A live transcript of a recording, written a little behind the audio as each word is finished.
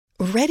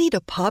Ready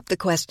to pop the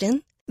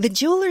question? The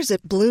jewelers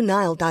at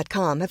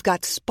BlueNile.com have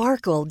got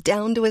sparkle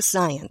down to a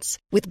science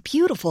with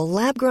beautiful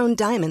lab-grown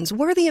diamonds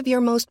worthy of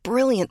your most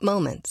brilliant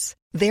moments.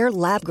 Their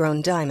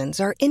lab-grown diamonds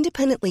are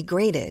independently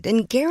graded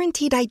and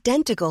guaranteed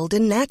identical to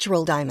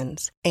natural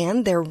diamonds,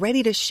 and they're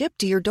ready to ship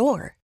to your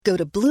door. Go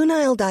to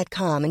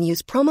BlueNile.com and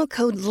use promo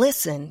code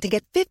LISTEN to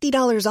get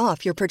 $50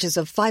 off your purchase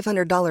of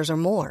 $500 or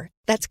more.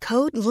 That's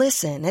code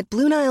LISTEN at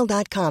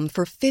BlueNile.com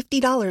for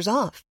 $50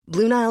 off.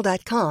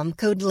 BlueNile.com,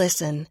 code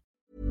LISTEN.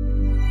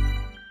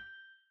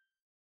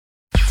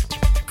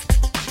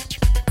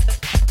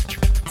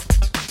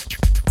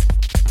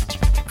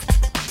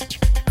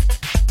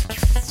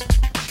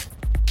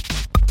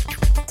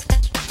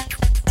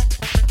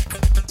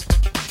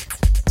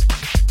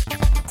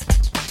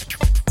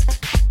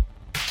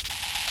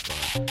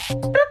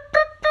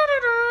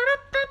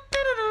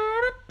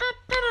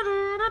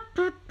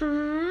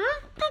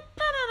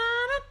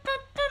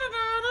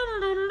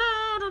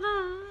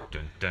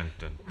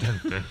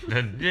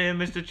 Dear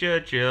Mr.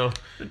 Churchill,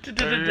 in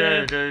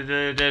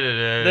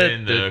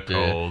the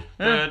cold.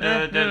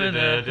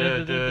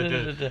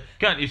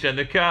 Can't you send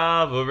the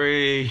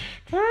cavalry?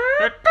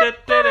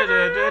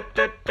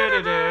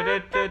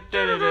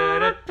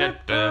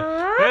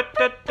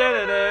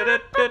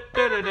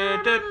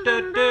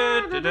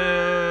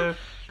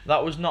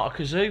 That was not a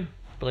kazoo,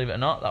 believe it or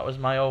not. That was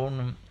my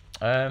own.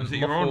 Was it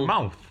your own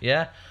mouth?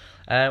 Yeah.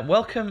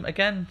 Welcome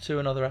again to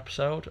another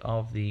episode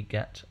of the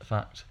Get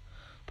Fact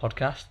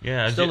podcast.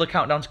 Yeah, still the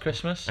countdown to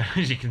Christmas.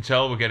 As you can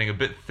tell, we're getting a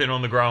bit thin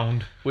on the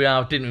ground. We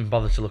are. Didn't even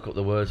bother to look up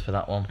the words for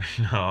that one.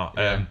 No.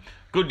 Yeah.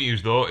 Good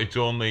news though, it's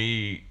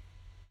only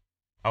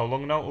how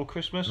long now till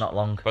Christmas? Not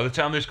long. By the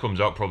time this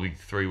comes out, probably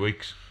 3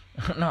 weeks.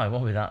 No, it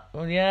won't be that.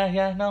 Well,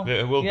 yeah, no.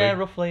 It will be. Yeah,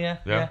 roughly, yeah.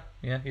 Yeah.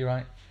 Yeah, you're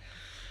right.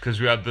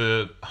 Because we had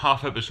the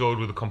half episode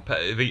with the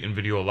competitive eating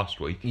video last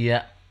week.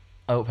 Yeah.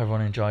 I hope everyone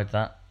enjoyed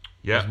that.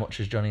 Yeah. As much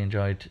as Johnny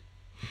enjoyed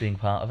being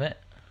part of it.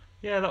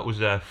 Yeah, that was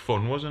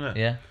fun, wasn't it?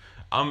 Yeah.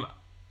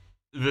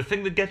 The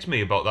thing that gets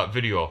me about that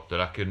video that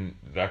I can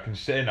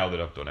say now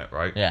that I've done it,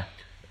 right? Yeah.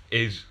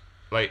 Is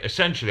like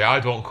essentially I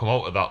don't come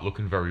out of that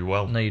looking very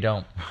well. No, you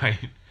don't.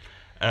 Right.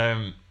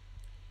 And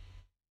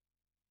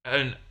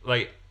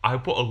like I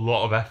put a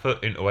lot of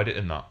effort into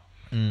editing that.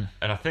 And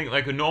I think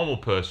like a normal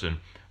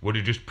person would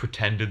have just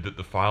pretended that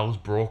the files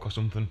broke or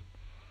something.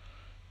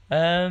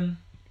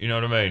 You know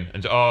what I mean?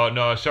 And oh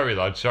no, sorry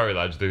lads, you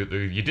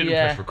didn't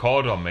press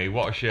record on me.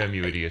 What a shame,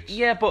 you idiots.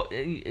 Yeah, but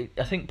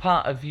I think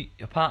part of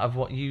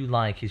what you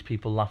like is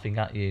people laughing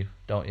at you,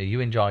 don't you? You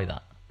enjoy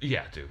that.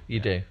 Yeah, I do.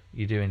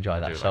 You do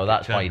enjoy that. So like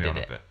that's it. why you did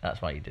it.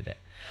 That's why you did it.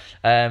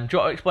 Do you want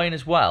to explain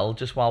as well,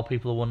 just while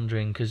people are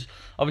wondering, because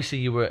obviously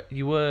you were.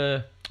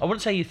 I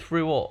wouldn't say you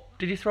threw up.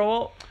 Did you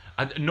throw up?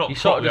 Not you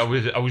probably.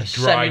 I was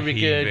dry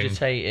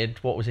semi-regurgitated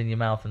what was in your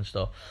mouth and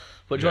stuff.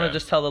 But do you want to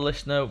just tell the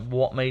listener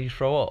what made you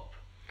throw up?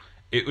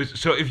 It was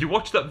so if you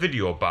watch that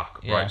video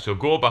back, right? So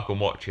go back and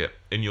watch it,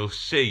 and you'll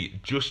see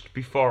just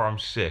before I'm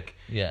sick.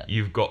 Yeah.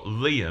 You've got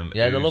Liam.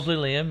 Yeah, the lovely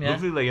Liam. Yeah.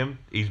 Lovely Liam.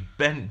 He's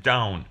bent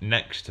down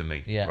next to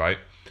me. Yeah. Right.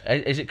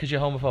 Is it because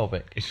you're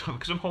homophobic? It's not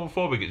because I'm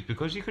homophobic. It's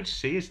because you could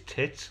see his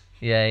tits.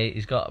 Yeah,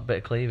 he's got a bit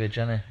of cleavage,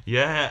 hasn't he?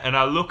 Yeah, and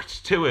I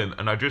looked to him,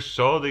 and I just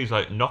saw these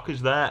like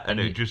knockers there, and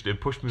it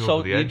pushed me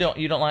over the edge. So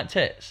you don't like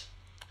tits?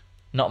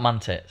 Not man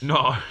tits?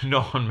 No,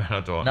 man, I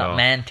don't. Not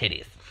man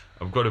titties.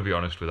 I've got to be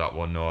honest with that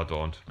one. No, I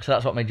don't. So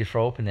that's what made you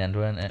throw up in the end,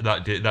 weren't it?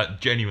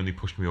 That genuinely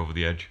pushed me over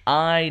the edge.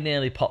 I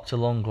nearly popped a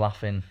lung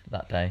laughing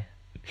that day.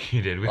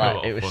 You did. We had a lot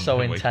of fun. It was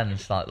so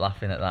intense, like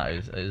laughing at that.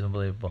 It was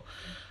unbelievable.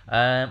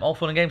 All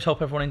fun and games.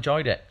 Hope everyone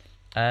enjoyed it.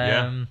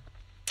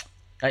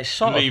 It's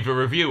sort Leave a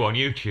review on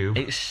YouTube.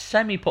 It's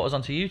semi put us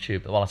onto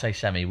YouTube. Well, I say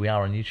semi. We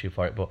are on YouTube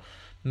for it, but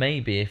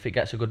maybe if it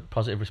gets a good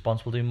positive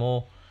response, we'll do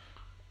more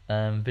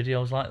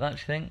videos like that. Do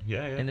you think?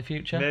 Yeah. In the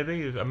future,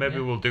 maybe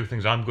we'll do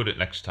things I'm good at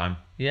next time.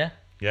 Yeah.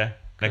 Yeah.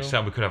 Next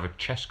time we could have a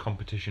chess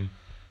competition.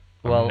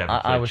 Well, I've never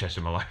played chess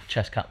in my life.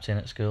 Chess captain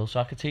at school, so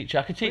I could teach you.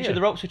 I could teach you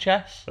the ropes of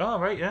chess. Oh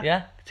right, yeah. Yeah,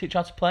 I could teach you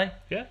how to play.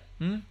 Yeah.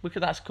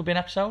 That could be an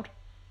episode.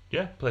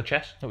 Yeah, play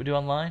chess. That we do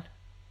online.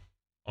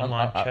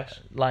 Online chess.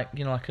 Like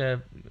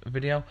a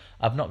video.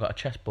 I've not got a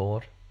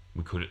chessboard.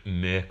 We could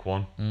make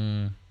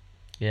one.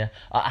 Yeah.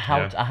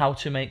 How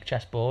to make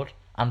chessboard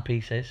and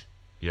pieces.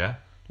 Yeah.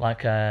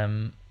 Like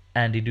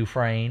Andy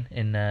Dufresne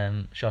in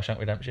Shawshank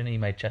Redemption. He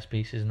made chess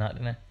pieces and that,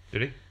 didn't he?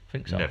 Did he? I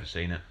think so. Never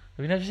seen it.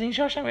 Have you never seen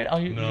Shawshank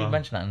Redemption? Oh, you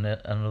mentioned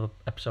that in another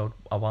episode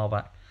a while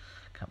back.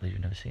 Can't believe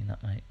you've never seen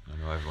that, mate. I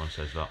know everyone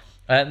says that.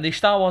 The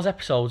Star Wars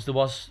episodes, there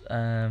was...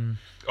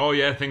 oh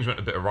yeah, things went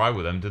a bit awry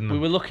with them, didn't they? We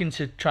were looking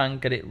to try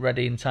and get it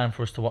ready in time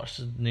for us to watch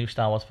the new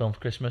Star Wars film for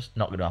Christmas.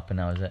 Not going to happen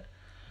now, is it?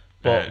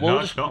 But we'll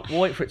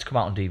wait for it to come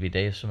out on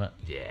DVD or something.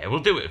 Yeah,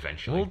 we'll do it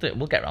eventually.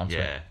 We'll get around to it.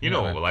 Yeah, you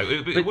know what we're like.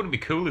 It wouldn't be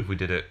cool if we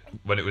did it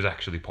when it was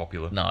actually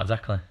popular. No,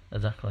 exactly.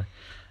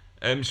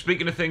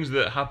 Speaking of things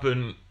that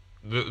happen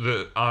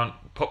that aren't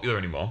popular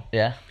anymore.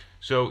 Yeah.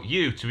 So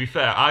you, to be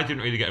fair, I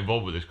didn't really get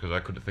involved with this because I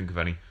couldn't think of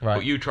any. Right.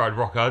 But you tried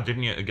rock hard,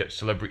 didn't you, to get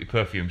celebrity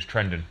perfumes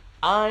trending?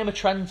 I'm a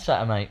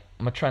trendsetter, mate.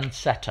 I'm a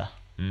trendsetter.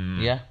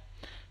 Yeah.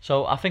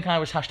 So I think I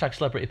was hashtag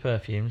celebrity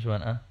perfumes,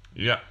 weren't I?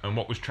 Yeah, and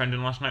what was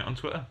trending last night on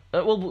Twitter?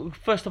 Well,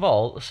 first of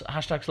all,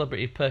 hashtag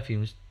celebrity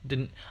perfumes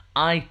didn't.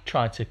 I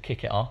tried to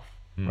kick it off,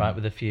 right,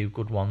 with a few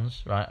good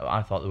ones, right?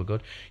 I thought they were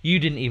good. You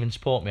didn't even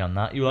support me on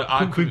that. You were like,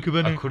 I couldn't think of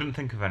any. I couldn't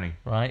think of any.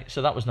 Right,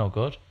 so that was no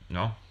good.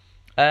 No.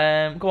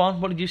 Go on.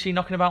 What did you see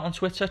knocking about on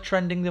Twitter,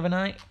 trending the other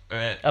night?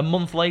 A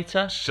month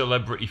later.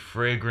 Celebrity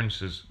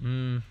fragrances.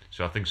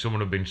 So I think someone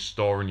had been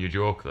storing your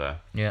joke there.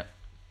 Yeah.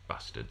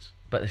 Bastards.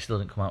 But they still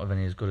didn't come out with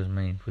any as good as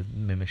me, with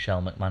me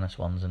Michelle McManus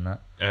ones and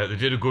that. They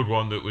did a good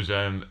one that was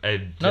Ed.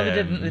 No, they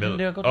didn't. They didn't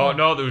do a good one. Oh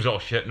no, there was all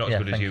shit. Not as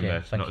good as you,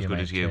 mate. Thank Not you, as good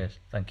mate. as you. Cheers.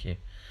 Thank you.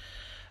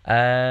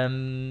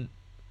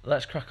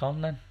 Let's crack on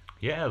then.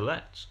 Yeah,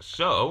 let's.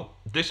 So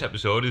this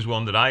episode is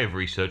one that I have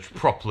researched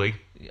properly.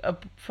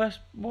 First,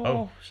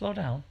 slow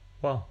down.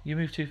 Well, You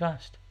move too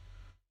fast.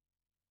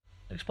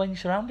 Explain your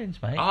surroundings,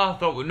 mate. I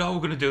thought we're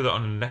going to do that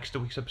on the next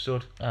week's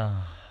episode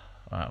Oh,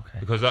 right, okay.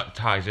 because that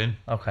ties in.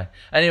 Okay.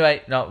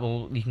 Anyway, no,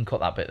 well, you can cut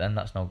that bit then.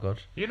 That's no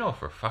good. You know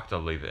for a fact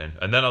I'll leave it in,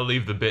 and then I'll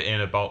leave the bit in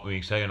about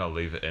me saying I'll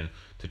leave it in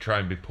to try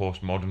and be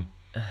postmodern.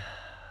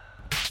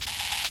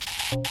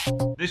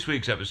 This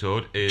week's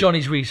episode is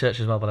Johnny's research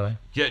as well, by the way.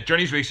 Yeah,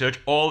 Johnny's research,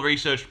 all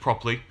researched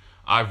properly.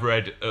 I've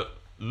read at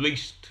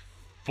least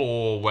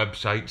 4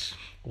 websites,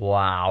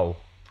 Wow.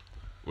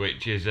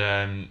 which is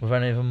With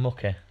any of them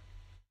mucky?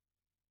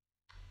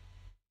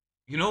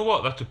 you know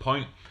what? That's a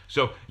point.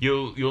 So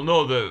you'll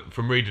know that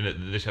from reading it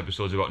that this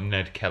episode's about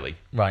Ned Kelly.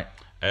 Right.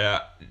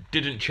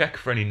 Didn't check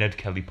for any Ned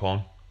Kelly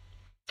porn.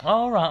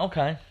 Oh, right,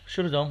 okay.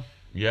 Should have done.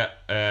 Yeah.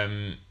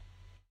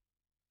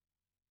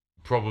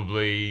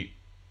 Probably.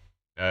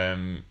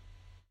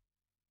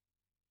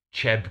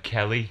 Cheb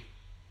Kelly.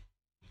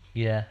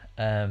 Yeah.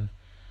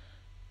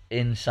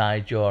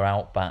 Inside your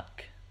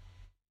Outback.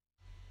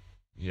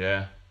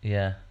 Yeah.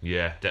 Yeah.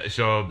 Yeah.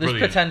 So There's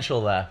brilliant.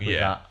 potential there with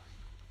Yeah.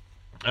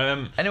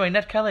 that. Anyway,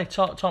 Ned Kelly,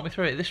 talk me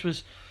through it. This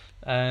was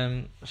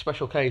a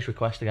special case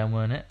request again,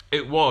 weren't it?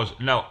 It was.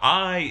 Now,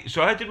 I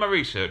did my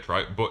research,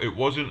 right, but it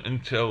wasn't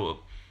until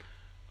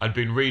I'd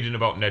been reading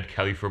about Ned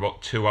Kelly for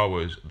about 2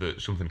 hours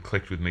that something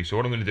clicked with me. So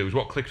what I'm going to do is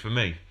what clicked for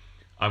me,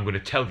 I'm going to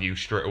tell you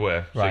straight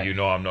away so Right. you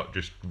know I'm not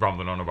just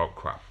rambling on about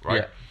crap,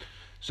 right? Yeah.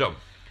 So,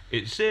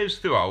 it says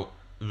throughout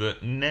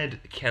that Ned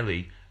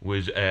Kelly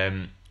was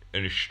an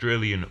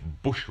Australian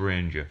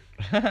bushranger,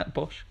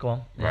 Bush, go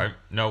on. Yeah. right?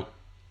 Now,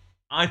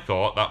 I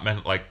thought that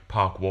meant like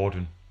park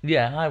warden.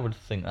 Yeah, I would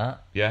think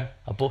that. Yeah?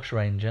 A bush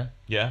ranger.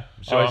 Yeah.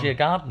 So Or is he a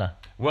gardener?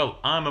 Well,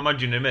 I'm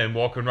imagining him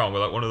walking around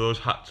with like one of those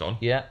hats on.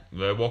 Yeah.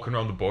 They're walking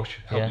around the bush,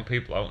 helping Yeah.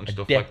 people out and A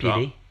stuff like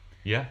deputy. that.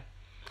 Yeah.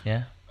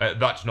 Yeah.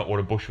 That's not what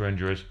a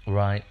bushranger is.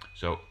 Right.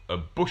 So a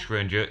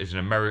bushranger is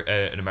an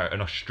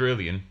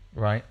Australian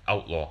Right.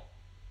 outlaw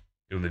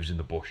who lives in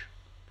the bush.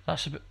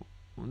 That's a bit.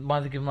 Why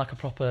they give him like a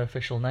proper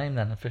official name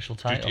then, official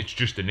title? It's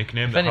just a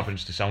nickname If that any-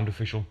 happens to sound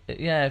official.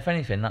 Yeah, if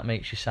anything, that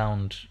makes you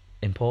sound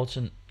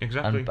important.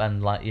 Exactly.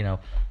 And like, you know,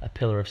 a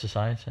pillar of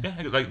society.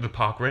 Yeah, like the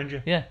park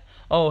ranger. Yeah.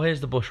 Oh,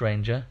 here's the bush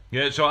ranger.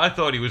 Yeah, so I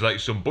thought he was like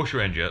some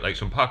bushranger, like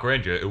some park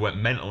ranger who went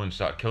mental and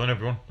started killing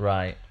everyone.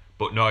 Right.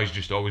 But no, he's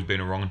just always been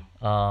a wrong 'un.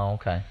 Oh,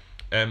 okay.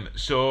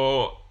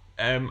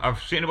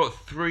 I've seen about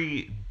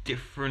 3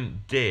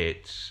 different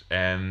dates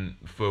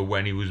for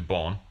when he was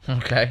born.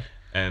 Okay.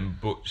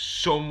 But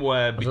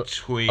somewhere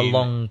between A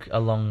long, a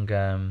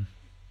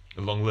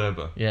long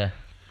labour. yeah.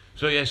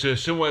 So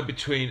somewhere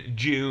between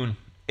June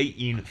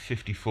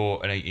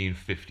 1854 and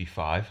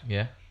 1855.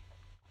 Yeah.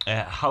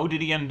 How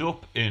did he end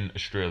up in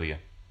Australia?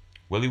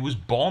 Well, he was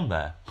born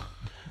there,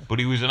 but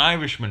he was an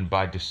Irishman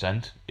by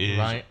descent.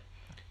 Right.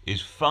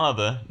 His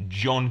father,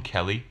 John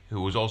Kelly,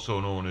 who was also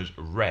known as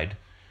Red,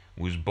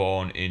 was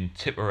born in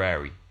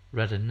Tipperary.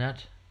 Red and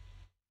Ned.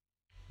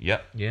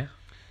 Yep. Yeah.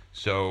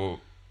 So,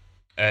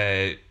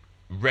 Red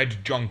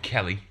John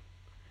Kelly,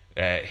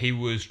 he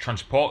was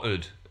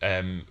transported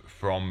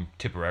from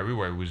Tipperary,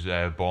 where he was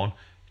born,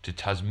 to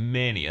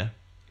Tasmania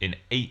in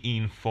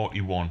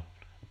 1841,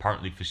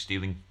 apparently for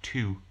stealing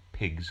 2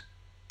 pigs.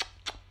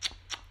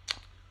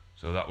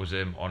 So that was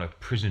him on a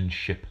prison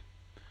ship.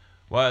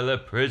 While a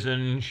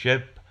prison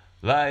ship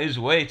lies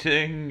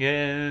waiting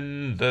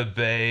in the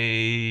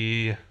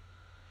bay.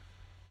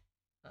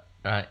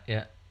 Right,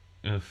 yeah.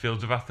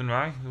 Fields of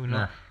Athenry?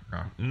 Nah.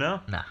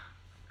 No? Nah.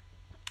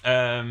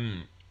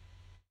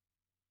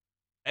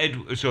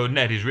 So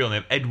Ned, his real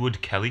name,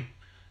 Edward Kelly,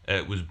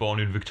 was born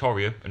in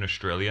Victoria, in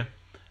Australia.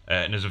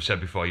 And as I've said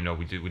before, you know,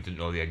 we didn't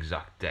know the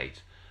exact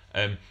date.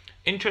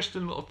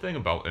 Interesting little thing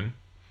about him.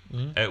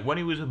 When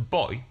he was a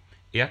boy,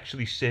 he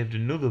actually saved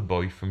another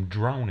boy from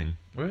drowning.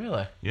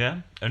 Really?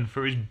 Yeah? And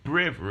for his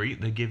bravery,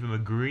 they gave him a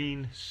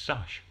green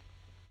sash.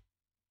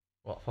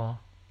 What for?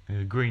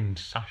 A green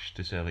sash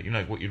to say, like, you know,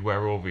 like what you'd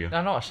wear over you.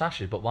 No, not a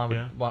sashes, but why would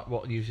Yeah.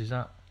 what use is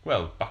that?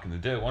 Well, back in the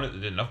day, wasn't it?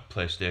 They didn't have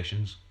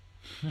PlayStations.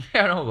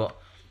 Yeah, I know, but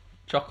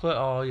chocolate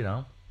or, you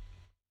know.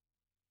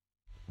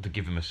 They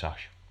give him a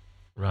sash.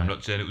 Right. I'm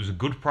not saying it was a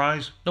good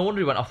prize. No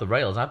wonder he went off the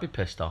rails. I'd be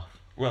pissed off.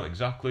 Well,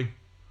 exactly.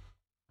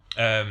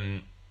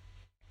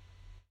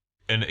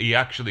 And he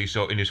actually,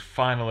 so in his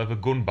final ever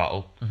gun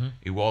battle,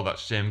 he wore that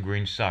same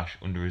green sash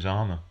under his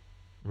armour.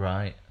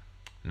 Right.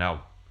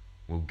 Now,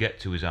 we'll get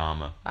to his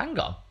armour. Hang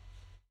on.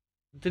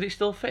 Did it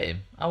still fit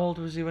him? How old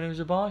was he when he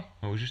was a boy?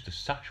 Well, it was just a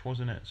sash,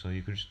 wasn't it? So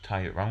you could just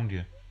tie it round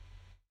you.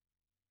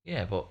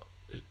 Yeah, but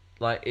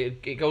like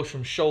it goes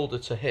from shoulder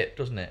to hip,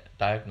 doesn't it?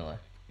 Diagonally.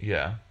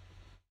 Yeah.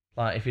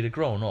 Like if he'd have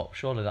grown up,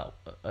 surely that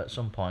at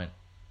some point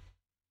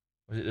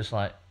was it just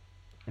like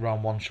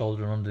around one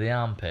shoulder and under the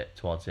armpit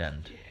towards the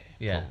end?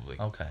 Yeah. Probably.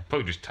 Okay.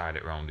 Probably just tied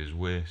it round his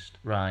waist.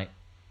 Right.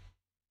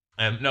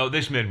 No,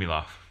 this made me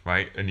laugh,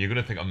 right? And you're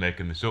going to think I'm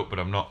making this up, but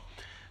I'm not.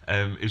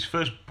 His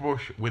first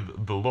brush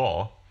with the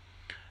law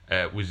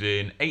was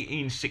in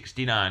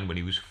 1869 when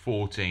he was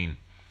 14.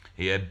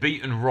 He had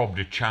beaten and robbed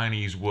a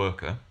Chinese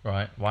worker.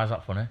 Right. Why is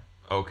that funny?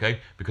 Okay,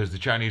 because the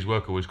Chinese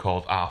worker was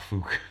called Ah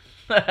Fook.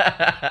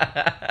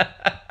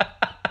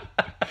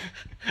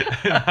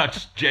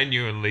 That's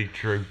genuinely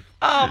true.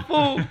 Ah,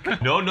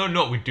 Fook!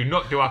 No, we do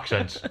not do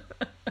accents.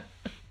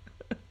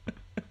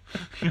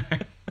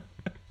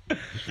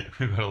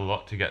 We've got a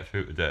lot to get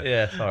through today.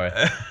 Yeah, sorry.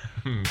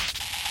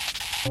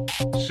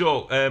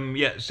 So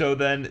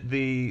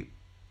then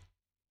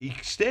he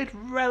stayed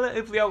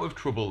relatively out of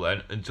trouble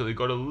then until he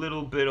got a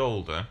little bit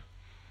older.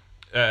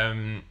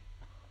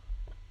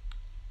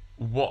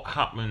 What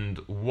happened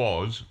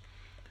was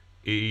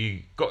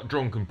he got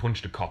drunk and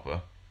punched a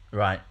copper,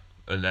 Right.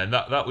 and then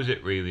that was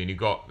it really. And he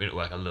got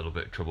like a little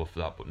bit of trouble for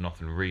that, but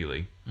nothing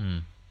really.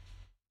 Mm.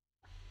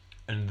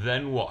 And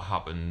then what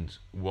happened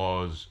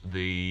was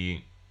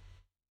a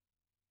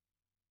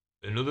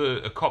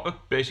copper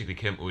basically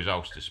came to his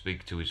house to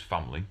speak to his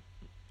family,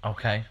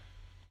 Okay.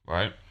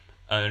 right?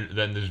 And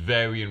then there's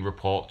varying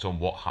reports on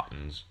what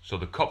happens. So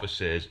the copper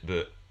says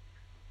that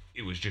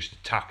it was just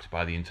attacked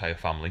by the entire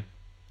family.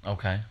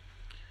 Okay.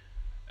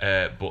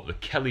 But the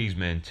Kellys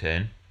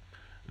maintain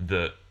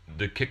that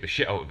they kicked the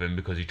shit out of him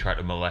because he tried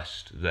to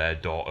molest their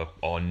daughter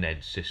or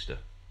Ned's sister.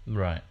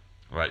 Right.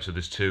 Right, so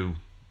there's two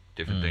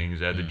different things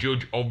there. The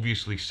judge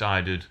obviously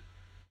sided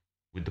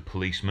with the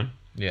policeman,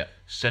 Yeah.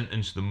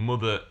 sentenced the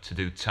mother to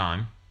do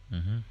time,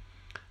 and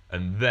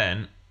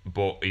then,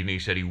 he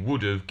said he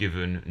would have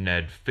given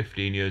Ned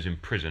 15 years in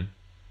prison,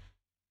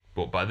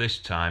 but by this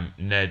time,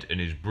 Ned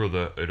and his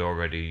brother had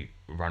already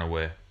ran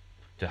away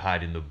to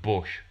hide in the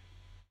bush,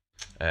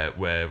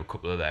 where a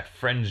couple of their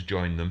friends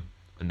joined them,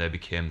 and they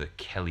became the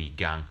Kelly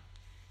Gang.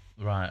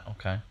 Right.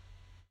 Okay.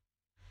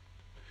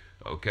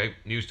 Okay,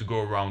 he used to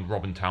go around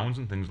robbing towns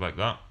and things like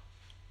that.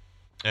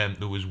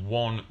 There was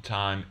one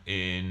time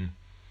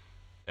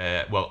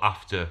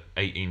after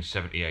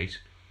 1878,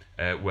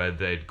 where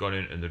they'd gone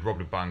in and they'd robbed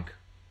a bank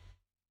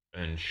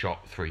and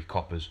shot 3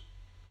 coppers.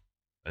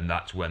 And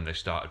that's when they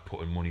started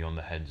putting money on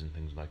the heads and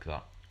things like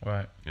that.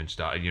 Right. And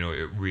started,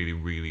 it really,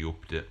 really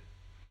upped it.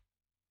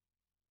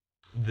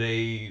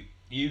 They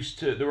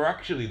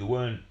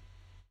weren't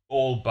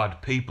all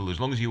bad people. As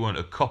long as you weren't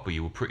a copper,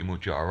 you were pretty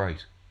much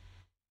alright.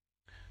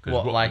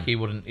 What, like he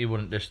wouldn't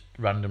just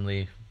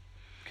randomly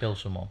kill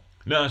someone?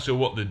 No, so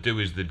what they'd do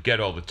is they'd get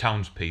all the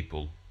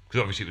townspeople,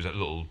 because obviously it was like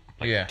little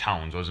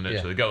towns, wasn't it?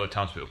 Yeah. So they'd get all the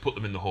townspeople, put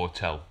them in the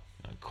hotel,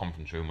 a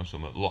conference room or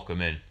something, lock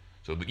them in.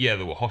 So,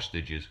 they were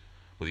hostages,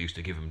 but they used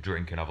to give them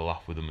drink and have a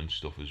laugh with them and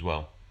stuff as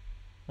well.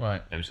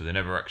 Right. So they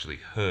never actually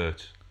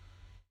hurt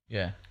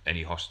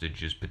any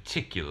hostages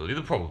particularly.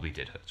 They probably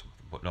did hurt some of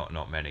them, but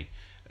not many.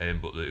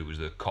 But it was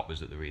the coppers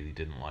that they really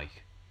didn't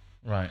like.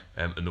 Right.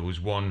 And there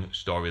was one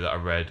story that I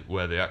read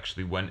where they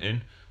actually went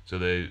in. So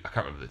I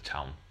can't remember the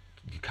town.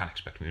 You can't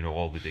expect me to know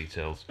all the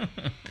details.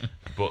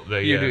 But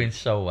You're doing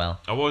so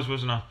well. I was,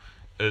 wasn't I?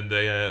 And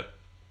they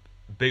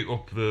beat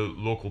up the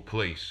local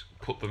police,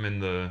 put them in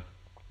their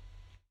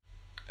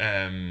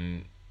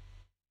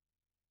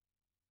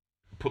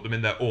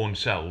own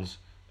cells,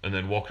 and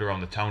then walked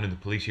around the town in the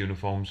police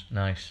uniforms.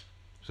 Nice.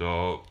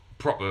 So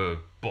proper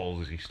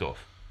ballsy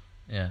stuff.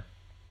 Yeah.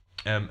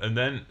 And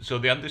then, so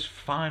they had this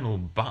final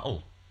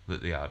battle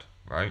that they had,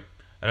 right?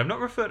 And I've not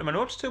referred to my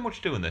notes too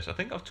much doing this. I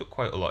think I've took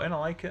quite a lot in. I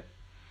like it.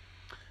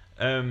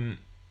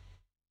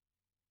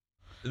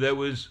 There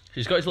was...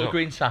 He's got his little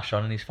green sash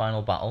on in his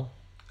final battle.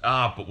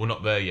 But we're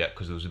not there yet,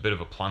 because there was a bit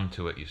of a plan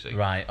to it, you see.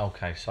 Right,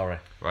 okay, sorry.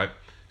 Right?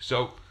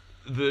 So,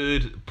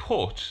 they'd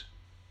put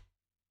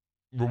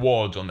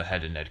rewards on the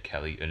head of Ned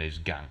Kelly and his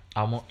gang.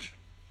 How much?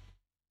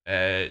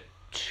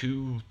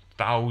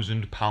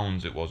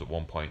 £2,000 it was at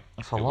one point.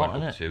 That's a lot,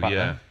 isn't it?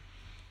 Yeah.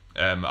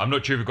 I'm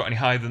not sure if it got any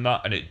higher than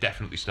that, and it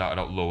definitely started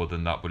out lower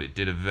than that, but it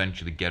did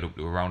eventually get up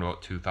to around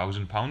about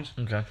 £2,000.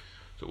 Okay.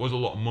 So it was a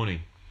lot of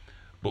money.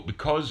 But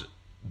because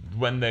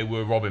when they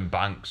were robbing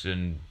banks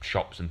and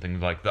shops and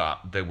things like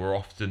that, there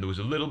was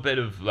a little bit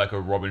of like a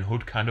Robin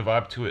Hood kind of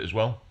vibe to it as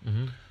well.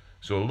 Mm-hmm.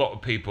 So a lot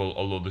of people,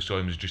 although they saw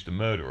him as just a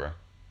murderer,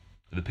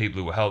 the people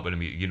who were helping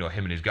him,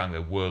 him and his gang, they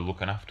were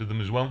looking after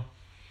them as well.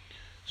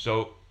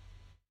 So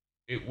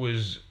it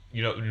was,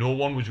 no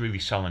one was really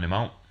selling him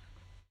out.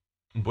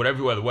 But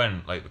everywhere they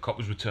went, like the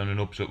coppers were turning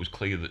up, so it was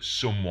clear that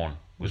someone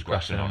was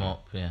grassing him on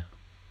up. Yeah.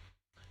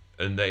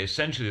 And they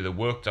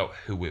worked out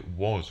who it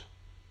was.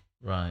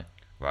 Right.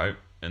 Right.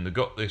 And they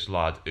got this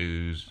lad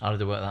who's How did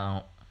they work that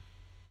out?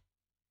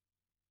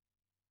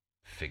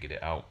 figured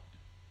it out.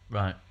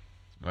 Right.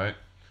 Right?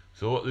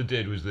 So what they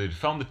did was they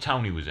found the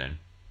town he was in,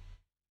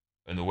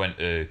 and they went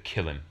to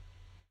kill him.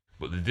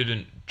 But they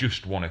didn't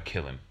just want to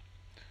kill him.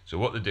 So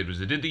what they did was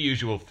they did the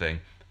usual thing.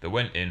 They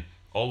went in,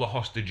 all the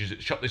hostages,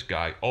 shot this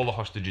guy, all the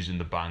hostages in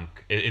the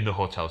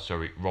hotel,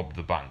 robbed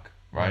the bank,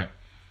 right? Right.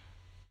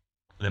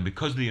 Then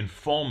because the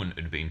informant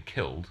had been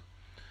killed,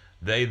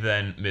 they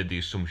then made the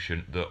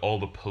assumption that all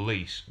the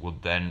police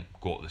would then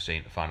go to the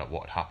scene to find out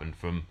what had happened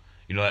from,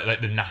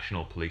 like the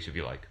national police, if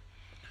you like.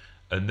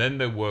 And then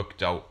they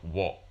worked out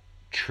what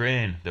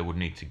train they would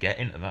need to get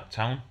into that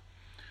town.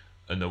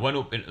 And they went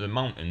up into the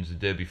mountains the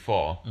day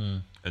before,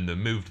 and they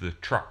moved the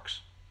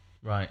tracks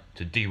Right.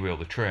 to derail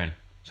the train.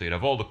 So you'd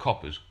have all the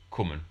coppers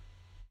coming.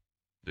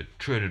 The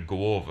train would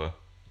go over,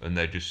 and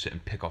they'd just sit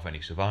and pick off any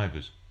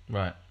survivors.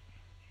 Right.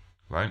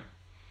 Right?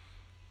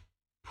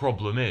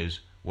 Problem is,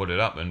 what had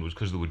happened was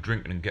because they were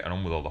drinking and getting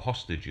on with all the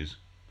hostages,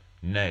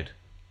 Ned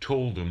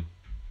told them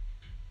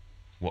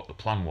what the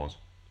plan was.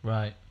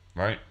 Right.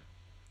 Right?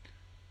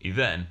 He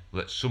then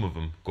let some of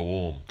them go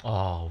home.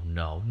 Oh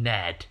no,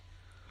 Ned.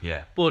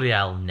 Yeah. Bloody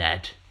hell,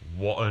 Ned.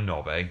 What a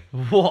knob, eh?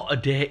 What a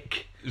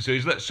dick. So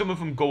he's let some of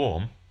them go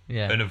home.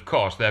 Yeah. And of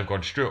course, they've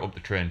gone straight up the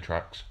train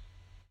tracks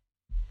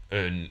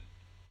and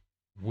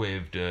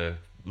waved a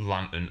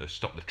lantern to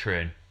stop the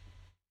train.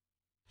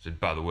 Said,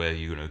 by the way,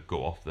 you're going to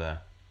go off there.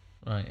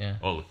 Right, yeah.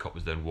 All the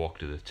coppers then walked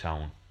to the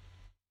town,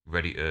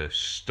 ready to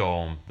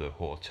storm the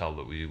hotel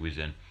that we was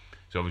in.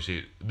 So obviously,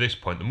 at this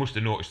point, they must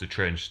have noticed the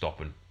train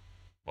stopping,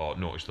 or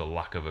noticed the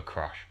lack of a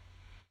crash.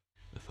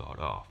 They thought,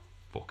 oh,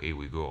 fuck, here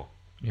we go.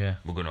 Yeah.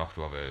 We're going to have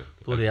a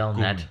Bloody hell,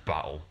 good Ned.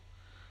 battle.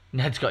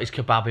 Ned's got his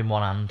kebab in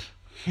one hand.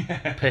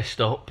 Pissed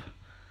up.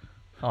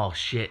 Oh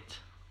shit.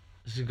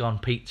 This has gone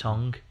Pete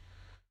Tong.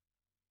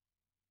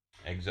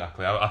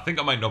 Exactly. I think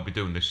I might not be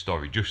doing this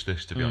story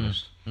justice, to be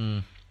honest.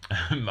 Mm.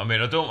 I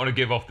mean, I don't want to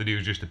give off the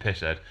news just a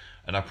pisshead.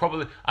 And I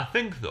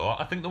think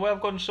the way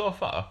I've gone so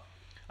far,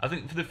 I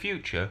think for the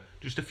future,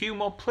 just a few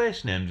more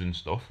place names and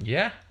stuff.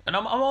 Yeah. And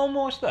I'm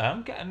almost there.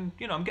 I'm getting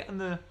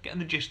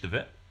the gist of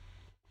it.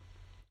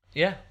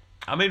 Yeah.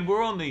 I mean,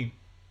 we're only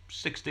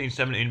 16,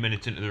 17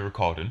 minutes into the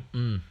recording.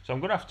 So I'm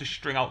going to have to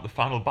string out the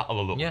final battle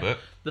a little Yeah. bit.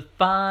 The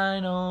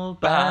final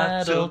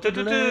battle.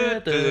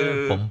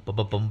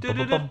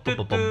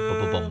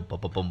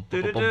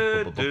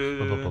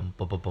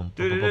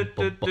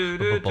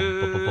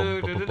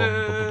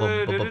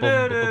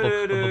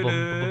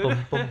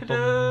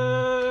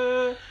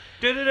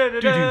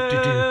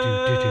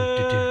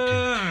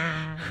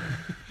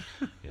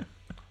 Yeah.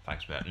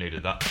 Thanks, mate. I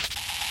needed that.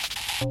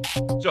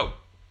 So,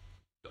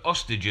 the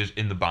hostages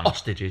in the bank.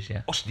 Hostages,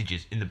 yeah.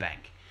 Hostages in the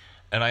bank.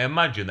 And I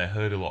imagine they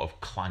heard a lot of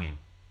clanging.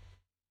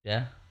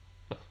 Yeah.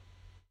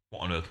 What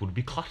on earth would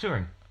be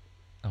clattering?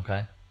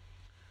 Okay.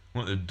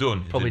 What they'd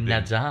done is Probably they'd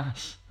Ned's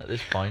ass at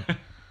this point.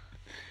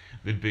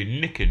 they'd been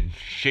nicking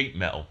sheet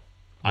metal,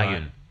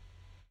 iron,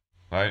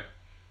 right?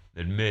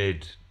 They'd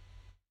made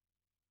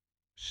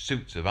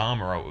suits of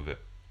armour out of it,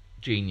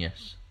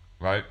 Genius.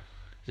 right?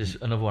 This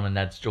is another one of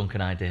Ned's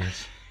drunken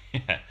ideas.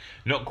 Yeah,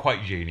 not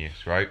quite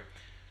genius, right?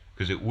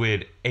 Because it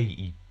weighed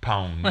 80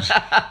 pounds,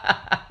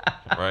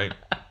 right?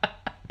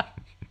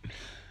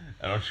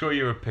 And I'll show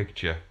you a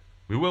picture.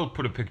 We will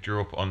put a picture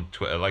up on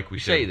Twitter, like we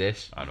You said. say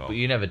this, I know. but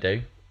you never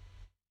do.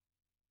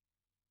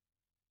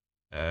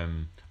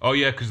 Oh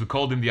yeah, because they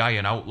called him the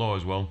Iron Outlaw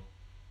as well.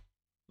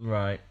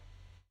 Right.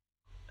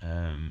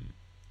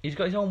 He's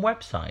got his own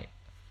website.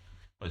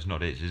 Well, it's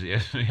not his, is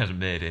it? He hasn't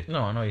made it.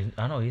 No,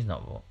 I know he's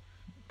not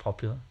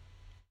popular.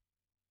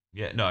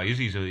 Yeah, no,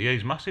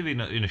 he's massive in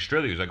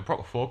Australia. He's like a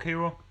proper folk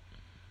hero.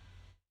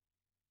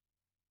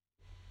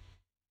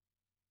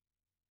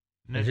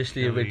 Is this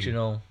the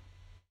original?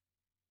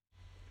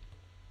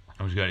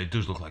 I was going. It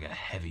does look like a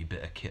heavy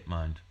bit of kit,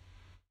 mind.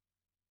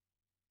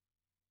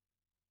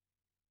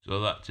 So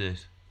that's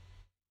it.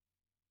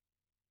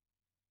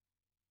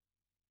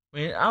 I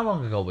mean, how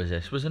long ago was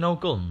this? Was there no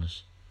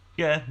guns?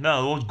 Yeah,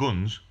 no, there was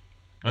guns.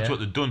 That's Yeah. what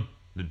they'd done.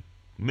 They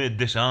made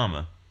this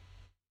armour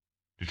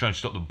to try and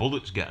stop the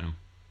bullets getting them.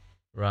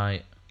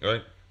 Right.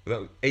 Right? That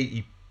was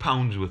 80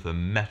 pounds worth of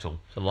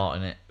metal. It's a lot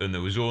in it. And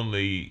there was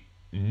only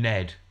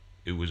Ned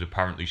who was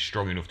apparently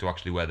strong enough to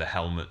actually wear the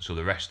helmet, so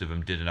the rest of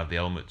them didn't have the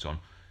helmets on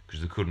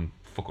because they couldn't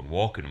fucking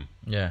walk in them.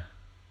 Yeah.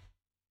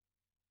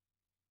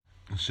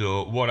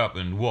 So what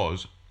happened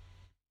was,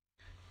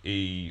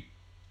 they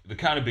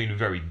kind of been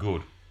very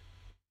good.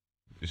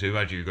 So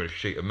imagine you've got a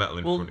sheet of metal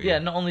in front Well, of yeah.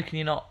 you. Not only can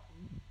you not,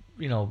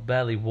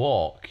 barely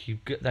walk,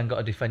 then got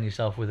to defend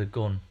yourself with a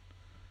gun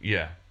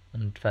Yeah.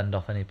 and fend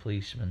off any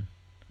policemen.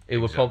 It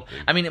would Exactly.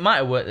 probably. I mean, it might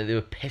have worked that they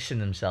were pissing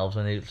themselves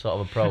when they sort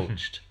of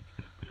approached.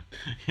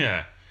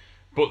 Yeah.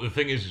 But the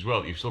thing is as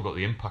well, you've still got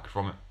the impact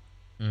from it.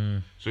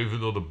 Mm. So even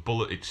though the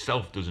bullet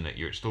itself doesn't hit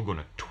you, it's still going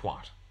to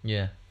twat.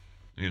 Yeah.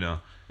 You know.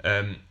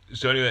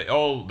 So anyway,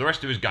 all the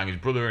rest of his gang, his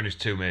brother and his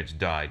two mates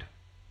died.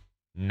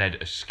 Ned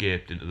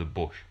escaped into the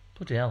bush.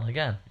 Bloody hell,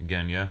 again.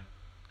 Again, yeah.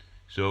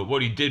 So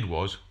what he did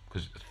was,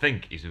 because I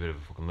think he's a bit of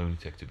a fucking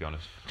lunatic, to be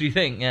honest. Do you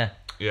think? Yeah.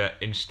 Yeah,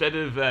 instead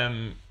of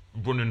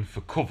running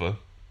for cover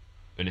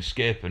and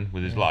escaping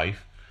with his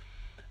life,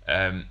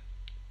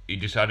 he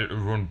decided to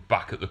run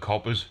back at the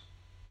coppers.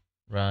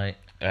 Right.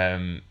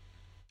 And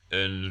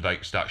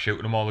like start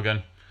shooting them all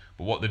again.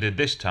 But what they did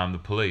this time, the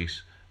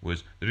police,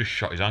 was they just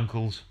shot his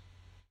ankles.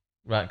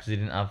 Right, because he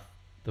didn't have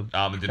the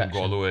arm didn't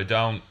go all the way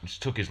down.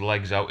 Just took his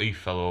legs out. He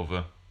fell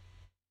over.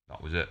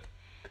 That was it.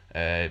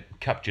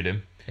 Captured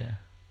him. Yeah.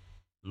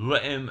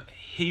 Let him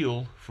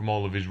heal from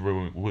all of his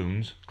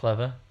wounds.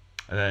 Clever.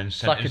 And then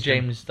It's like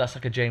that's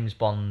like a James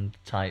Bond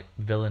type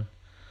villain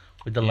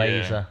with the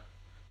laser.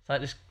 It's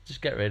like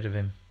just get rid of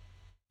him.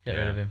 Get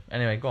rid of him.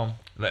 Anyway, go on.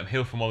 Let him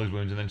heal from all his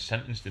wounds and then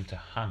sentenced him to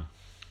hang.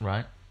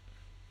 Right.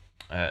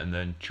 And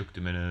then chucked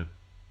him in a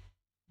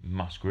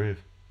mass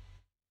grave.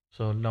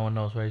 So no one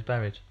knows where he's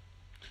buried.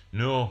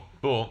 No,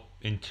 but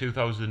in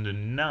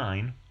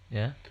 2009,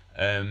 yeah,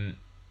 an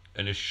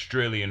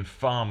Australian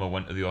farmer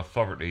went to the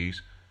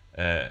authorities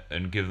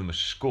and gave them a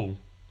skull,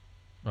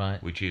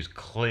 right, which is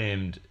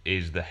claimed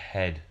is the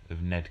head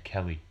of Ned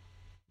Kelly.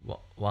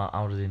 What?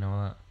 How does he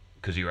know that?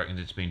 Because he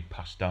reckons it's been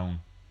passed down,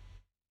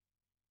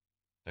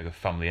 like a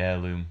family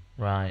heirloom.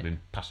 Right. Been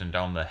passing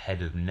down the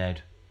head of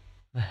Ned.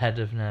 The head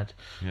of Ned.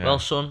 Yeah. Well,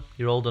 son,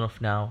 you're old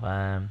enough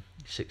now.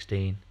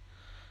 16.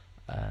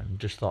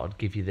 Just thought I'd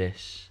give you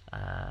this.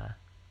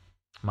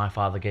 My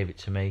father gave it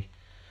to me.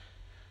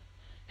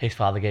 His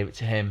father gave it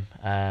to him.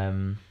 Do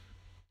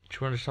you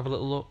want to just have a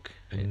little look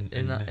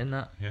in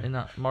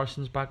that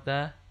Morrison's bag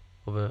there?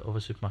 Other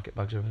supermarket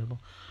bags are available.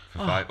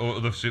 For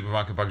other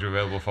supermarket bags are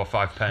available for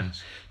 5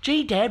 pence.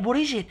 Gee, Dad, what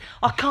is it?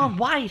 I can't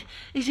wait.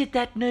 Is it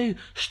that new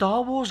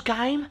Star Wars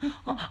game?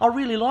 I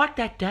really like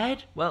that,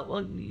 Dad.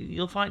 Well,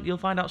 you'll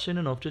find out soon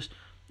enough. Just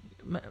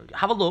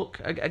have a look.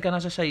 Again,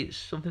 as I say, it's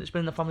something that's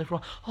been in the family for a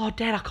while. Oh,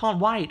 Dad, I can't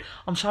wait.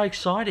 I'm so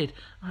excited.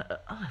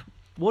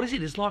 What is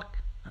it? It's like...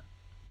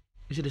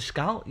 Is it a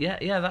skull?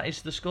 Yeah, that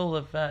is the skull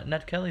of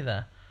Ned Kelly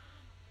there.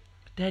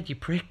 Dad, you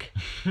prick.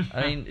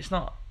 I mean, it's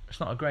not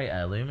a great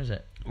heirloom, is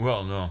it?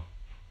 Well, no.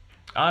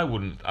 I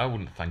wouldn't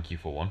thank you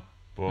for one.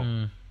 But,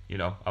 you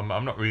know,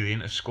 I'm not really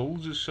into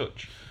skulls as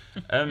such.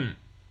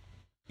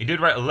 He did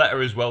write a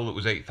letter as well that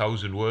was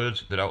 8,000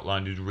 words that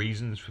outlined his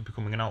reasons for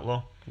becoming an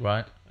outlaw.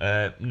 Right.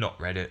 Not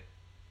read it.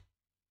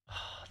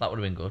 That would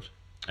have been good.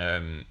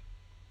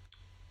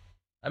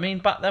 I mean,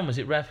 back then, was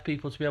it rare for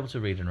people to be able to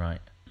read and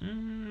write?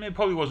 It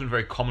probably wasn't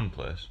very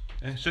commonplace.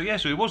 So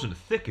he wasn't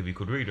thick if he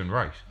could read and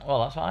write.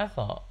 Well, that's what I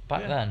thought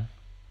back then.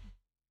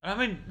 I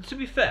mean, to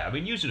be fair,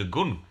 using a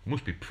gun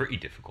must be pretty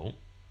difficult.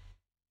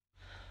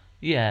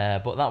 Yeah,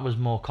 but that was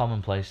more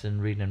commonplace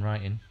than reading and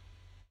writing.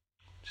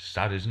 It's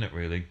sad, isn't it,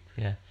 really?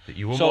 Yeah. That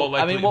you were more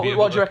likely what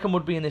do you reckon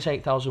would be in this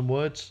 8,000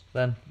 words,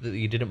 then, that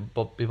you didn't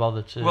be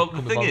bothered to... Well,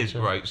 the thing is,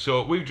 right,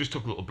 so we just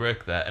took a little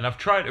break there, and I've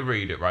tried to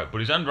read it, right, but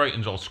his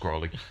handwriting's all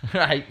scrawly.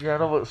 Right, yeah,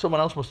 no, but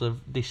someone else must have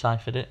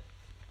deciphered it.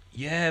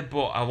 Yeah,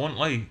 but I want,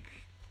 like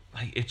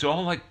it's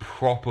all, like,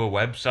 proper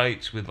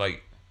websites with,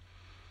 like...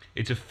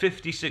 It's a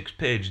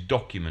 56-page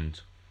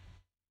document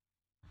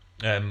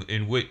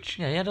in which...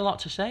 Yeah, he had a lot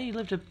to say. He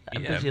lived a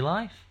busy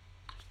life.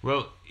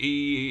 Well,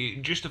 he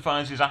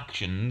justifies his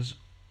actions,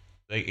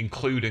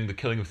 including the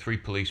killing of 3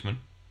 policemen,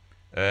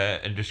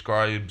 and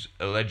describes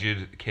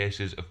alleged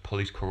cases of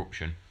police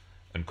corruption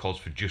and calls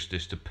for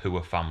justice to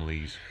poor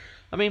families.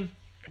 I mean,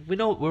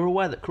 we're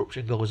aware that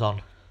corruption goes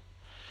on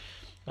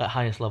at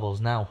highest levels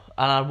now,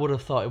 and I would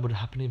have thought it would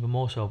have happened even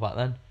more so back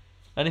then.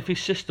 And if his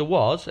sister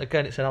was,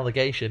 again, it's an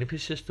allegation, if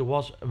his sister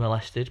was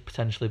molested,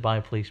 potentially by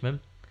a policeman,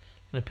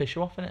 it's going to piss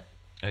you off, innit?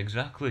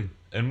 Exactly.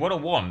 And what I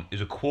want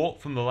is a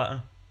quote from the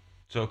letter.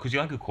 So, because you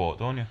like a quote,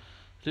 don't you?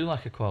 I do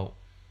like a quote.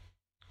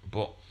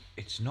 But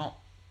it's not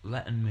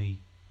letting me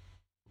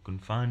fucking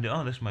find it.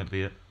 Oh, this might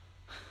be it.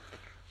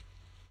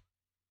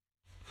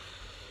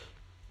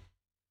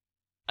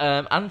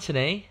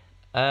 Anthony...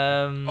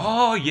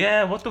 Oh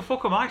yeah, what the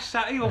fuck am I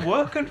sat here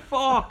working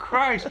for?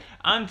 Christ,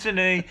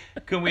 Anthony,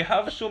 can we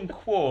have some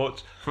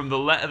quotes from the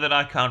letter that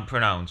I can't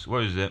pronounce?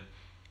 What is it?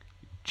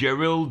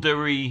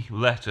 Jerilderie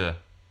letter.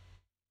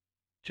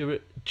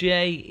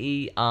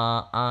 Jerilderie.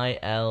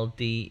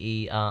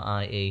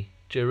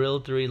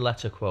 Jerilderie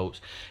letter quotes.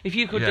 If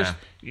you could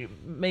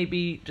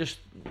maybe just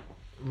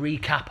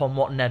recap on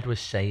what Ned was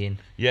saying.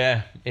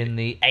 Yeah. In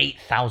the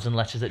 8,000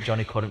 letters that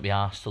Johnny couldn't be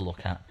asked to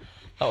look at.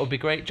 That would be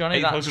great, Johnny.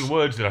 8,000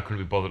 words that I couldn't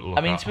be bothered to look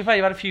at. I mean, to be fair,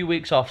 you've had a few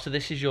weeks off, so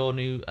this is your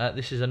new...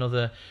 this is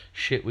another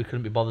shit we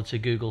couldn't be bothered to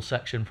Google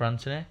section for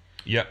Anthony.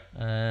 Yep.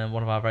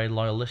 One of our very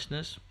loyal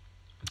listeners.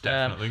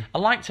 Definitely. I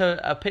liked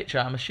a picture.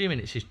 I'm assuming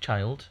it's his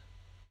child.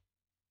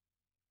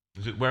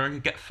 Was it wearing a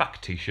Get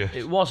Fact t-shirt?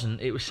 It wasn't.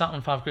 It was sat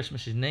on Father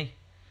Christmas's knee.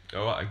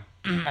 Oh,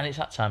 and it's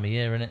that time of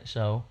year, isn't it?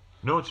 So...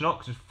 No, it's not,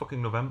 because it's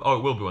fucking November. Oh,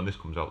 it will be when this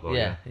comes out, though.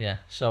 Yeah.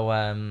 So,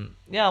 I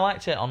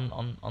liked it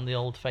on the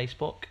old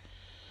Facebook.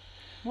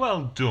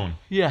 Well done.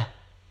 Yeah.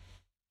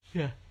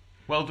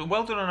 Well done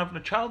on having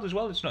a child as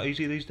well. It's not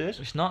easy these days.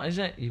 It's not, is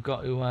it? You've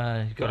got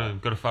to...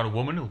 got to find a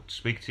woman who'll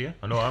speak to you.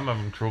 I know I'm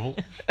having trouble.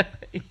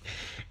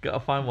 Got to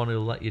find one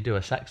who'll let you do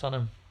a sex on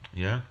him.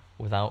 Yeah.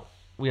 without,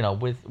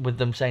 with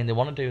them saying they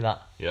want to do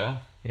that. Yeah.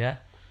 Yeah,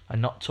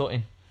 and not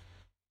tutting.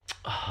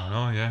 I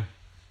know, yeah.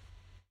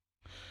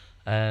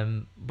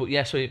 But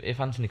yeah, so if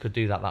Anthony could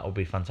do that, that would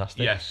be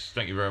fantastic. Yes,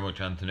 thank you very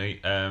much, Anthony.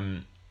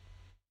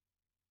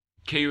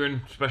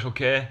 Kieran, Special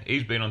K,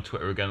 he's been on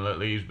Twitter again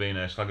lately. He's been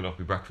slagging off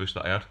my breakfast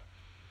that I had.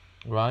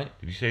 Right.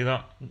 Did you see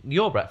that?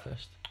 Your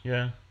breakfast?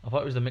 Yeah. I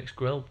thought it was the mixed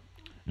grill.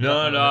 No,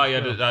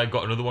 I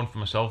got another one for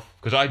myself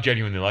because I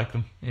genuinely like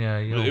them. Yeah,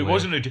 it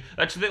wasn't a.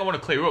 That's the thing I want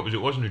to clear up. Is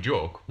it wasn't a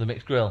joke. The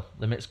mixed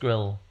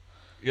grill.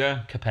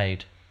 Yeah.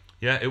 Capade.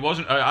 Yeah, it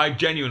wasn't. I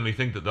genuinely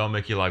think that they'll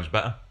make your lives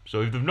better.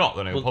 So if they've not,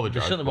 then I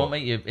apologise. They certainly won't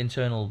make your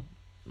internal,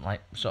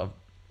 sort of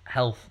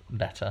health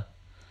better.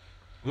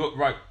 Look,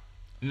 right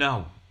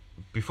now,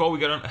 before we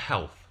get on to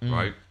health,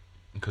 right?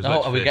 Because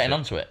are we getting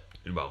onto it?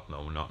 Well,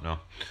 no, we're not. No.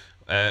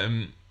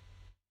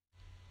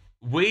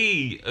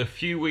 We a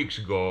few weeks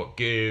ago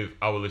gave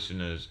our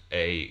listeners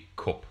a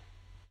cup,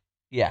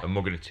 yeah, a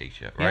mug and a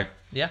t-shirt, right?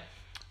 Yeah.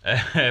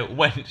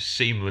 Went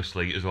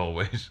seamlessly as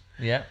always.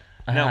 Yeah.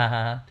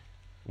 Now,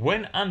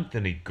 when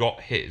Anthony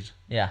got his,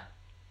 yeah,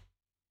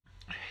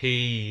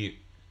 he.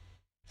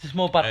 Is this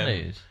more bad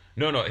news?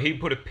 No, he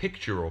put a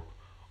picture up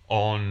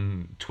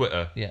on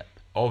Twitter. Yeah.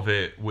 Of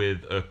it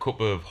with a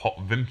cup of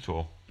hot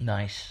Vimto.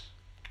 Nice.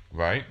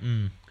 Right?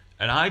 And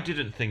I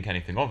didn't think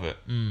anything of it.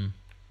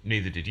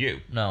 Neither did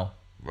you. No.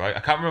 Right? I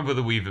can't remember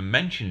whether we even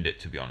mentioned it,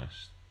 to be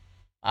honest.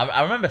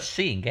 I remember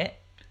seeing it.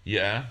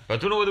 Yeah, but I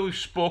don't know whether we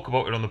spoke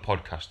about it on the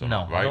podcast or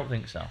not, right? No, I don't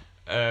think so.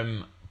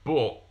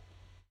 But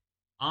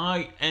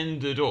I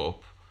ended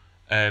up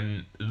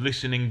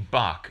listening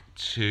back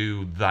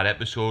to that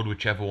episode,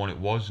 whichever one it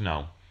was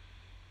now.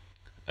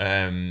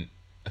 I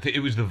think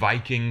it was the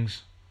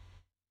Vikings.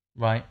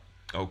 Right.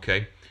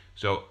 Okay.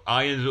 So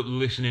I ended up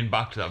listening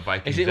back to that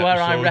Vikings episode. Is it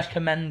where I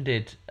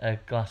recommended a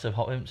glass of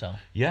hot Vimto?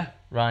 Yeah.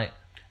 Right.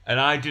 And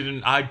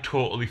I'd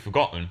totally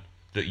forgotten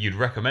that you'd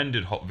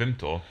recommended hot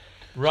Vimto.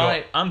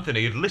 Right. So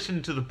Anthony had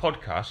listened to the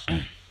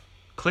podcast,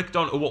 clicked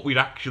on to what we'd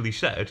actually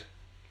said,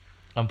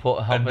 and put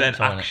a hot and then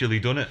Vimto in actually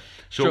done it.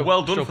 So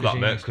well done for that,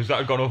 mate, because that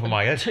had gone over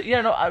my head. Yeah,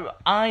 no,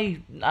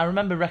 I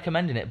remember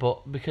recommending it,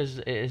 but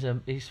because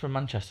he's from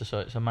Manchester, so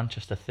it's a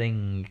Manchester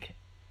thing,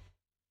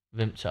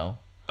 Vimto.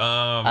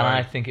 And right.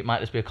 I think it might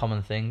just be a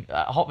common thing.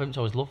 Hot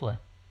Vimto is lovely.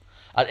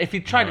 If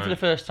you tried it for the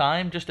first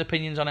time, just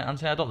opinions on it,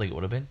 Anthony, I don't think it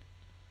would have been.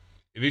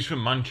 If he's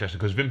from Manchester,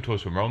 because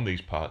Vimto's from around these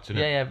parts,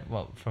 isn't it? Yeah,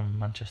 well, from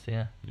Manchester,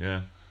 yeah.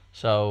 Yeah.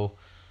 So,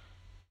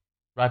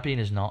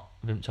 Ribena not.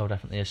 Vimto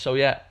definitely is. So,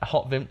 yeah, a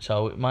hot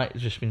Vimto, it might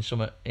have just been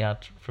something he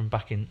had from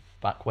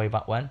way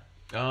back when.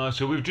 So I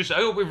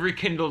hope we've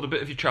rekindled a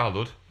bit of your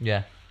childhood.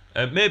 Yeah.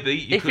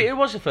 Maybe if it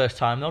was the first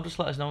time, though, just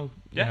let us know,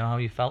 you know how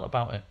you felt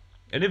about it.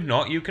 And if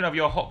not, you can have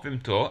your hot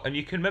Vimto, and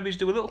you can maybe just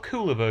do a little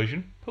cooler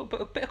version. Put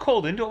a bit of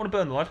cold in, don't want to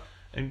burn the lad,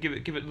 and give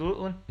it the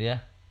little one. Yeah,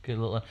 give it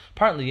a little one.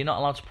 Apparently, you're not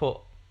allowed to put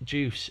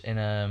juice in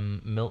a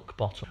milk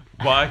bottle.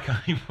 Why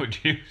can't you put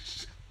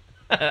juice?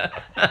 Why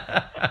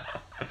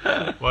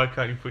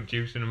can't you put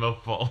juice in a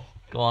milk bottle?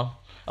 Go on.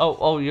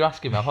 Oh, you're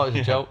asking me. I thought it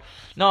was a joke.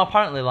 No,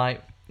 apparently,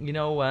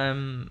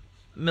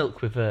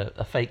 milk with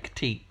a fake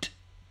teat.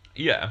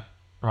 Yeah.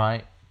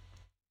 Right.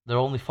 They're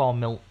only for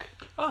milk.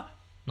 Oh.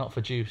 Not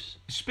for juice.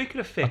 Speaking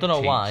of fake I don't know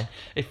teats, why.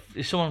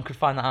 If someone could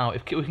find that out,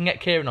 if we can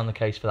get Kieran on the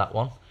case for that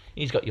one,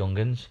 he's got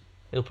young'uns.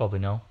 He'll probably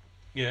know.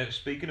 Yeah,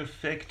 speaking of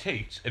fake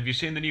teats, have you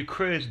seen the new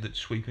craze that's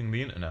sweeping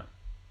the internet?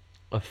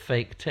 Of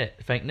fake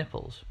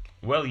nipples?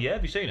 Well, yeah,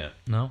 have you seen it?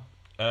 No.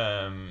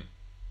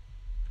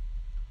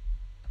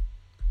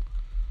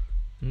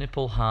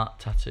 Nipple heart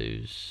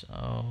tattoos.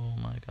 Oh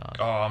my god.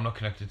 Oh, I'm not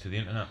connected to the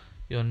internet.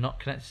 You're not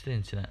connected to the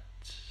internet.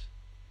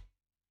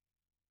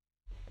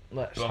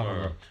 Let's have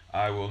a look.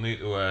 I will need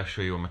to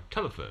show you on my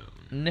telephone.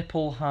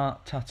 Nipple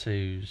heart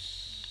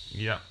tattoos.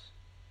 Yeah.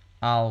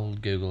 I'll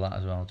Google that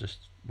as well, just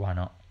why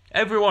not?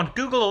 Everyone,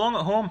 Google along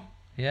at home.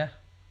 Yeah.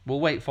 We'll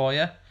wait for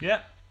you.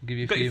 Yeah. We'll give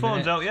you a Got few your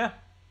phones minutes. out, yeah?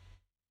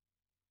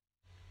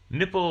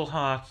 Nipple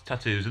heart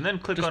tattoos, and then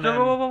click on...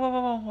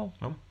 Whoa.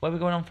 Where are we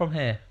going on from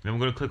here? Then we're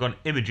going to click on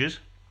images.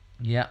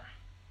 Yeah.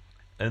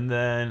 And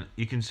then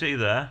you can see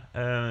there,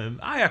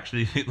 I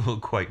actually think they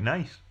look quite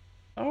nice.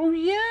 Oh,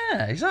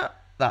 yeah. Is that...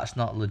 That's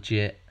not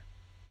legit.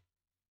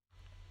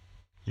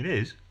 It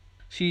is.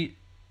 So you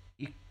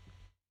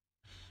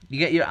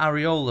get your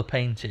areola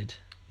painted.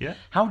 Yeah.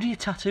 How do you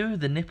tattoo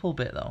the nipple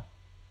bit, though?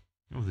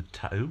 Oh, the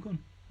tattoo gun.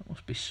 That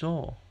must be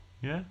sore.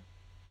 Yeah.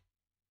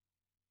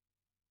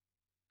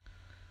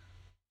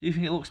 Do you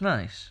think it looks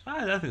nice?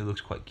 I think it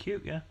looks quite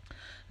cute, yeah.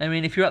 I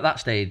mean, if you're at that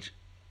stage,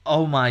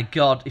 oh my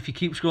god, if you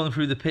keep scrolling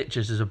through the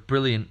pictures, there's a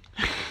brilliant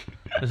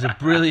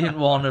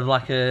one of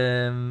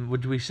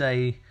would we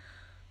say...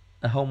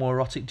 a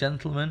homoerotic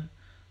gentleman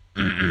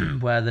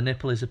where the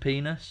nipple is a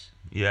penis.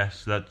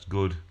 Yes, that's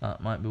good.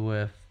 That might be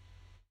worth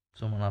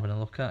someone having a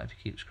look at if you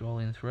keep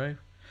scrolling through.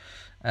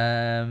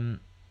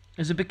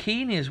 There's a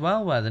bikini as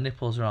well where the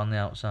nipples are on the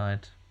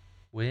outside.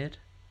 Weird.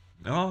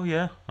 Oh,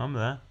 yeah, I'm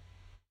there.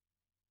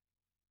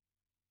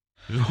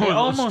 There's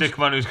one little stick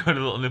man who's got a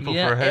little nipple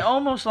for a head. It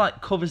almost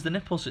like covers the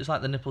nipple, so it's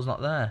like the nipple's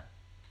not there.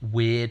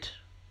 Weird.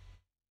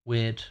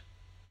 If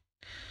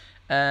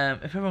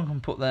everyone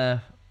can put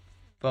their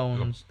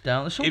phones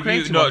down. There's some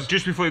creative ones.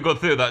 Just before you go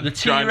through that, the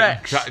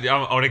T-Rex.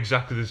 I'm on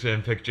exactly the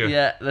same picture.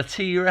 Yeah, the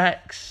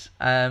T-Rex.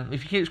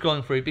 If you keep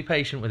scrolling through, be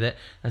patient with it.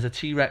 There's a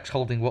T-Rex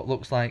holding what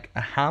looks like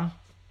a ham.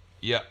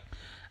 Yeah.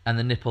 And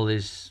the nipple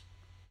is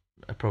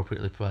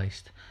appropriately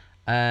placed.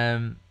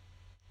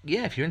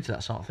 Yeah, if you're into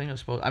that sort of thing, I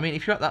suppose. I mean,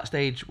 if you're at that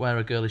stage where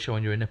a girl is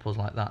showing you her nipples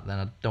like that, then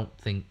I don't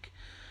think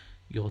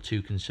you're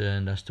too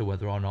concerned as to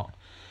whether or not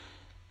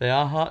they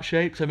are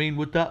heart-shaped. I mean,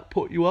 would that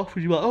put you off?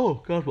 Would you be like,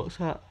 oh, God, what's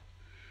that?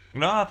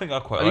 No, I think I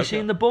quite like it. Have you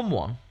seen the bum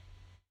one?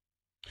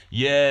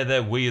 Yeah,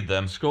 they're weird,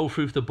 them. Scroll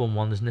through the bum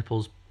one, there's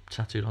nipples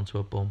tattooed onto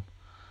a bum.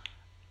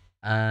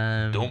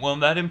 Don't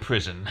want that in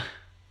prison.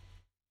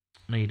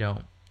 No, you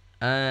don't.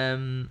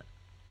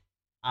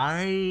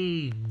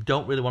 I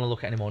don't really want to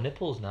look at any more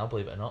nipples now,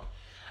 believe it or not.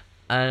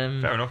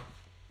 Fair enough.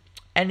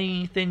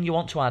 Anything you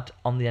want to add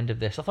on the end of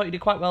this? I thought you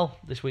did quite well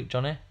this week,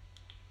 Johnny.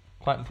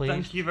 Quite pleased.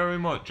 Thank you very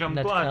much. I'm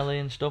Ned glad. Kelly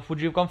and stuff. Would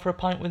you have gone for a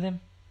pint with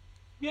him?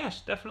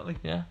 Yes, definitely.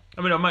 Yeah.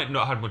 I mean, I might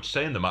not have had much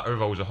say in the matter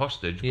if I was a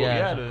hostage, but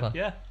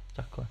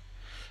Exactly.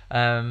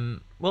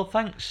 Well,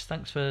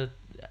 thanks for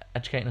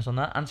educating us on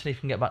that. Anthony, if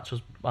you can get back to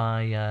us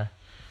by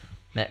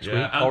next week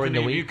Anthony, or in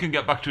the week. you can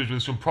get back to us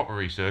with some proper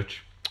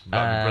research.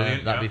 That'd be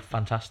brilliant. That'd be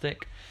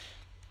fantastic.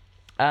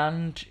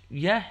 And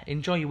yeah,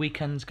 enjoy your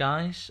weekends,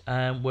 guys.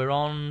 We're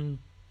on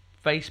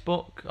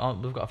Facebook.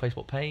 We've got a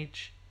Facebook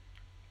page.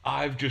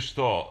 I've just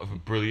thought of a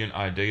brilliant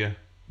idea.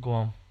 Go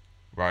on.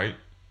 Right.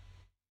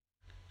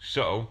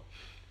 So,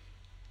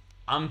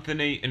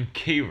 Anthony and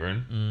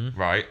Kieran,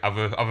 right, have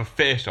a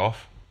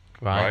face-off.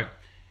 Right.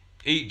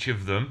 Each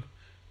of them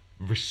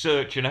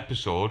research an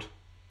episode,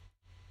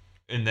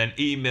 and then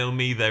email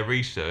me their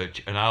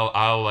research, and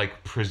I'll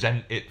like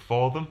present it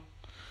for them.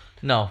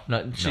 No.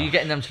 So you're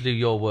getting them to do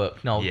your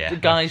work. No, yeah,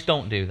 guys,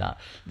 don't do that.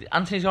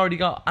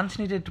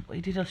 Anthony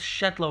did a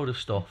shed load of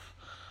stuff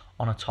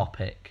on a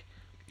topic.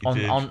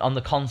 On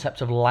the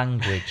concept of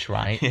language,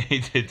 right? Yeah, he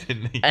did,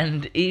 didn't he?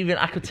 And even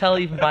I could tell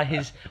even by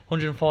his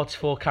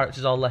 144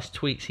 characters or less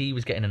tweets, he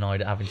was getting annoyed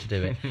at having to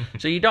do it.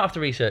 So you don't have to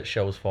research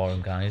shows for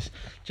him, guys.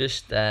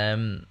 Just, I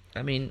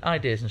mean,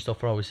 ideas and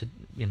stuff are always,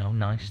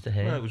 nice to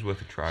hear. Well, it was worth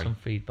a try. Some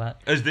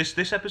feedback. As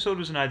this episode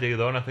was an idea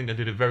though, and I think I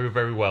did it very,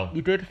 very well.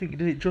 You did. I think you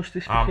did it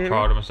justice. I'm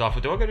proud of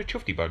myself. Do I get a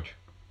Chufty badge?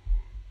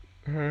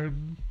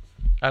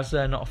 As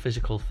they're not a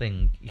physical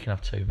thing, you can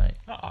have two, mate.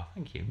 Oh,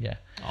 thank you. Yeah.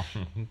 Oh,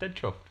 I'm dead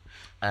chuffed.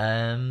 Do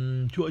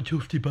you want a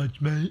Chufty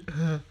badge, mate?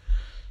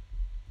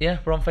 Yeah,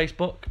 we're on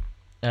Facebook.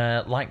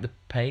 Like the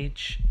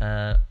page.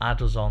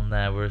 Add us on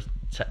there. We're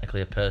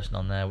technically a person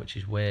on there, which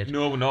is weird.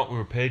 No, we're not.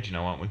 We're a page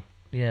now, aren't we?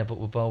 Yeah, but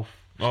we're both.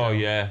 Oh,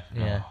 yeah.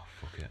 Yeah. Oh,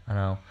 fuck it. I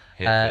know.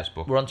 Hate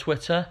Facebook. We're on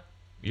Twitter.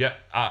 Yeah,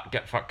 at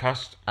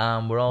GetFatCast.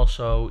 And we're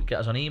also, get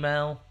us on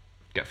email.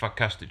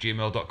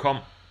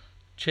 GetFatCast@gmail.com.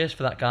 Cheers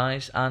for that,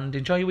 guys, and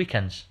enjoy your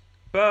weekends.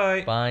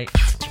 Bye. Bye.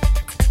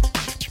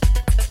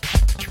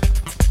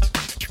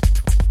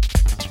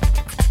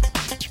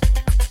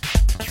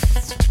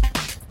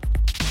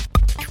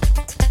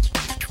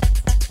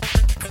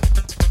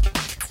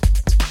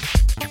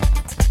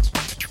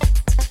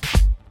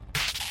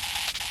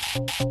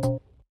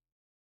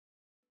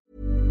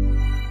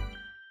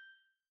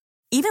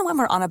 Even when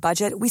we're on a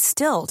budget, we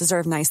still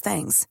deserve nice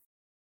things.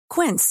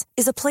 Quince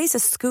is a place to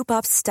scoop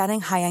up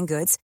stunning high-end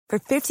goods for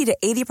 50 to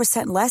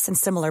 80% less than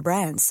similar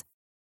brands.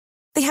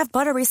 They have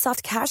buttery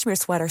soft cashmere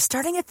sweaters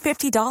starting at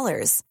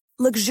 $50,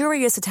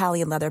 luxurious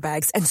Italian leather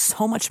bags, and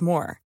so much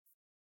more.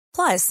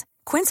 Plus,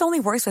 Quince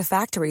only works with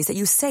factories that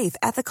use safe,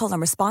 ethical,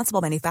 and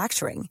responsible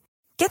manufacturing.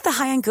 Get the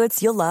high-end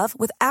goods you'll love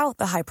without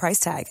the high price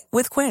tag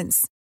with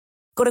Quince.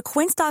 Go to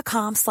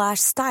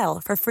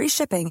quince.com/style for free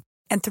shipping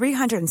and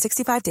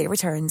 365-day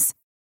returns.